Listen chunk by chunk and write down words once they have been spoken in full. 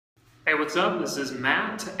Hey, what's up? This is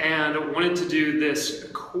Matt, and I wanted to do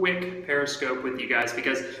this quick Periscope with you guys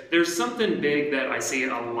because there's something big that I see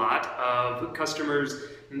a lot of customers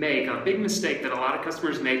make, a big mistake that a lot of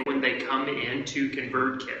customers make when they come into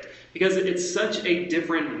ConvertKit, because it's such a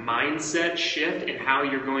different mindset shift in how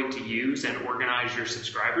you're going to use and organize your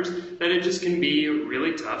subscribers that it just can be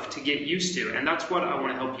really tough to get used to, and that's what I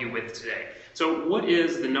want to help you with today. So what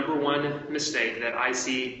is the number one mistake that I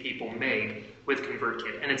see people make with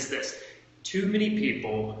ConvertKit? And it's this: too many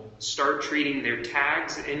people start treating their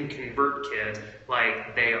tags in ConvertKit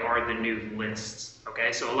like they are the new lists.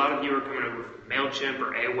 Okay, so a lot of you are coming over from MailChimp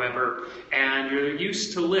or Aweber, and you're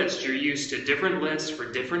used to lists. You're used to different lists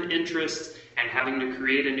for different interests and having to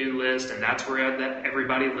create a new list, and that's where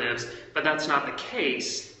everybody lives. But that's not the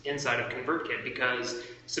case inside of ConvertKit, because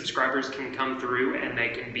subscribers can come through and they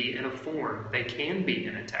can be in a form, they can be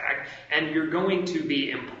in a tag, and you're going to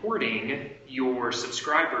be importing your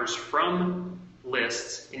subscribers from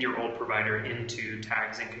lists in your old provider into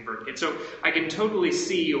tags in ConvertKit. So I can totally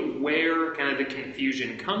see where kind of the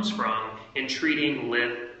confusion comes from in treating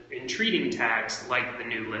tags like the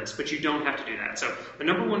new list, but you don't have to do that. So the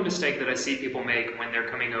number one mistake that I see people make when they're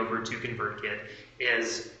coming over to ConvertKit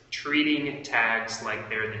is treating tags like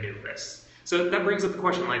they're the new lists. So that brings up the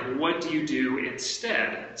question, like, what do you do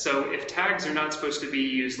instead? So if tags are not supposed to be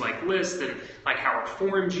used like lists, then like how are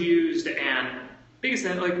forms used? And biggest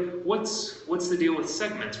thing, like, what's the deal with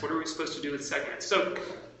segments? What are we supposed to do with segments? So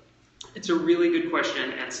it's a really good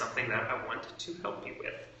question and something that I want to help you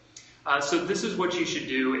with. So this is what you should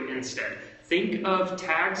do instead. Think of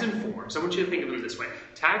tags and forms. I want you to think of them this way.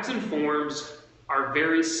 Tags and forms are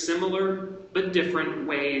very similar but different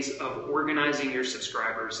ways of organizing your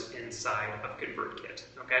subscribers inside of ConvertKit.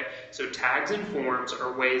 Okay? So tags and forms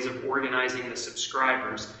are ways of organizing the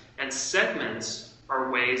subscribers, and segments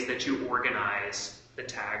are ways that you organize the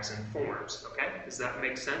tags and forms. Okay? Does that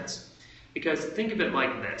make sense? Because think of it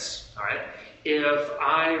like this, all right? If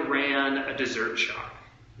I ran a dessert shop,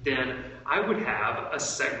 then I would have a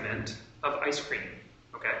segment of ice cream,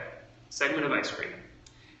 okay? Segment of ice cream.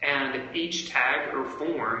 And each tag or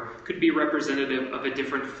form could be representative of a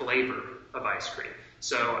different flavor of ice cream.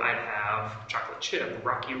 So I'd have chocolate chip,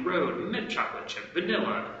 Rocky Road, mint chocolate chip,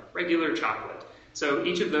 vanilla, regular chocolate. So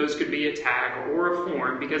each of those could be a tag or a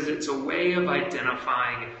form because it's a way of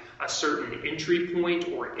identifying a certain entry point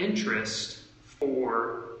or interest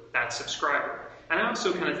for that subscriber. And I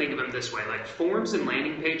also kind of think of them this way, like forms and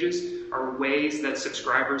landing pages are ways that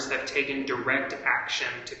subscribers have taken direct action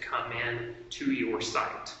to come in to your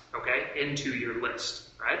site, okay, into your list,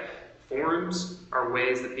 right? Forms are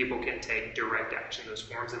ways that people can take direct action, those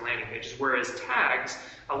forms and landing pages, whereas tags,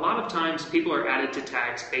 a lot of times people are added to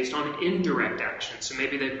tags based on indirect action. So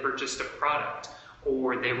maybe they purchased a product,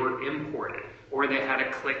 or they were imported, or they had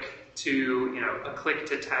a click to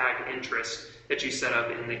tag interest that you set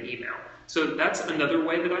up in the email. So that's another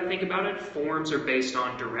way that I think about it. Forms are based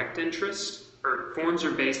on direct interest, or forms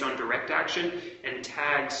are based on direct action, and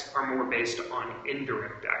tags are more based on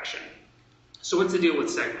indirect action. So what's the deal with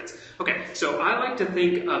segments? Okay, so I like to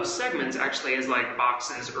think of segments actually as like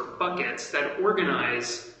boxes or buckets that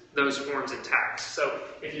organize those forms and tags. So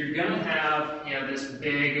if you're gonna have, this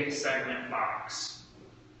big segment box,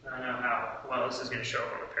 I don't know how well this is gonna show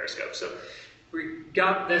up on the Periscope. So we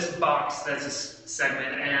got this box that's a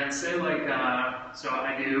segment, and say like, so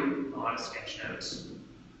I do a lot of sketch notes.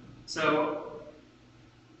 So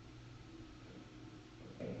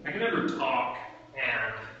I can never talk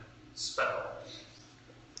and spell.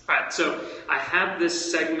 All right, so I have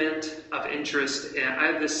this segment of interest, and I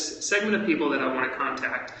have this segment of people that I want to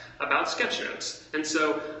contact about sketch notes. And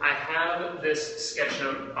so I have this sketch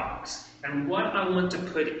note box. And what I want to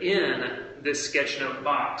put in this sketch note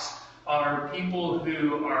box are people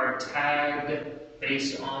who are tagged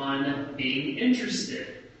based on being interested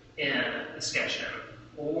in the sketch note,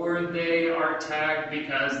 or they are tagged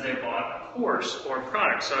because they bought a course or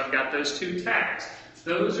product. So I've got those two tags.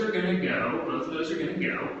 Those are going to go, both of those are going to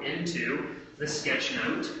go into the sketch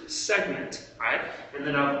note segment, right? And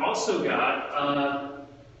then I've also got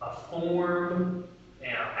a form,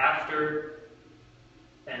 after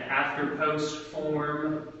post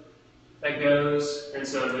form that goes, and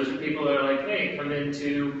so those are people that are like, hey, come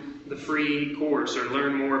into the free course or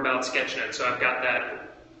learn more about sketchnotes. So I've got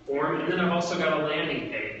that form, and then I've also got a landing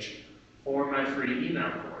page for my free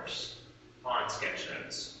email course on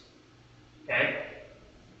sketchnotes. Okay?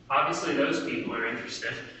 Obviously those people are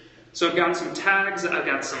interested. So I've got some tags, I've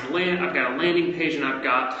got a landing page, and I've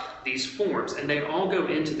got these forms, and they all go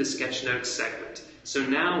into the sketchnotes segment. So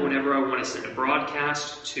now whenever I want to send a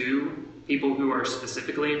broadcast to people who are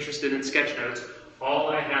specifically interested in sketchnotes, all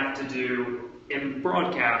I have to do in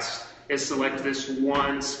broadcast is select this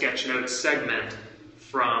one sketchnote segment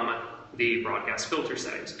from the broadcast filter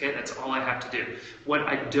settings. Okay, that's all I have to do. What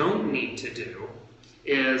I don't need to do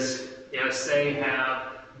is, say have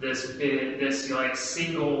this like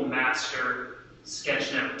single master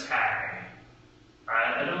sketchnote tag. All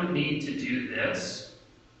right, I don't need to do this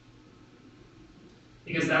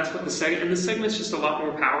because that's what the segment, and the segment's just a lot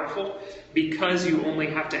more powerful because you only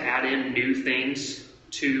have to add in new things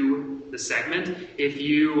to the segment. If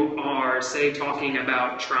you are, say, talking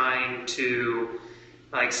about trying to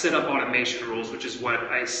like set up automation rules, which is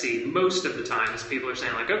what I see most of the time, is people are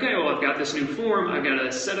saying like, okay, well, I've got this new form, I've got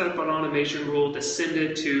to set up an automation rule to send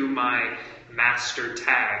it to my master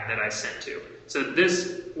tag that I sent to. So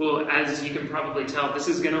this will, as you can probably tell, this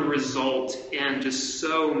is going to result in just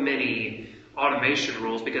so many automation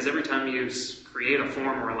rules, because every time you create a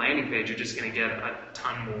form or a landing page, you're just going to get a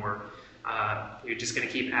ton more. You're just going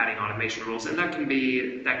to keep adding automation rules, and that can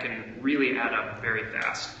really add up very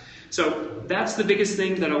fast. So that's the biggest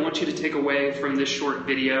thing that I want you to take away from this short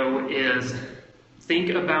video is think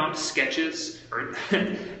about sketches, or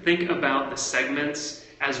think about the segments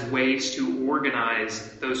as ways to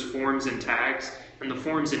organize those forms and tags. And the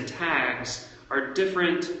forms and tags are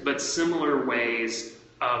different but similar ways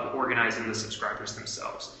of organizing the subscribers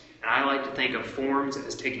themselves. And I like to think of forms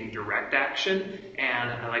as taking direct action,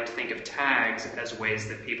 and I like to think of tags as ways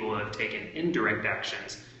that people have taken indirect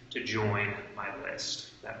actions to join my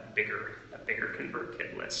list, that bigger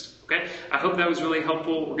ConvertKit list. Okay, I hope that was really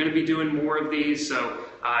helpful. We're going to be doing more of these, so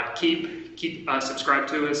keep subscribe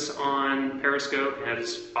to us on Periscope, and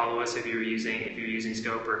just follow us if you're using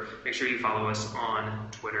Scope, or make sure you follow us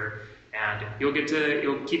on Twitter, and you'll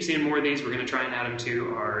keep seeing more of these. We're going to try and add them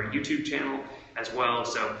to our YouTube channel as well.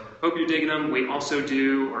 So hope you're digging them. I also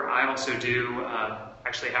do,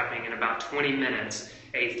 actually happening in about 20 minutes,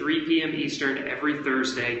 a 3 p.m. Eastern every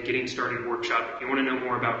Thursday Getting Started workshop. If you want to know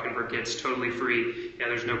more about ConvertKit, it's totally free.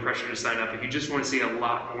 There's no pressure to sign up. If you just want to see a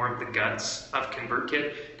lot more of the guts of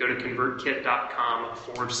ConvertKit, go to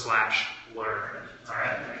convertkit.com/learn. All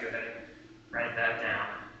right, I'm going to go ahead and write that down.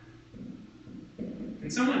 Can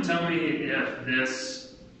someone tell me if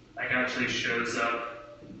this actually shows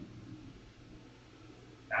up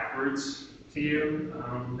backwards to you?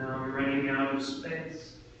 No, I'm running out of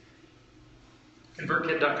space.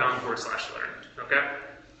 convertkit.com/learn. Okay?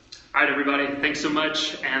 All right, everybody. Thanks so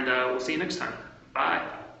much, and we'll see you next time. Bye.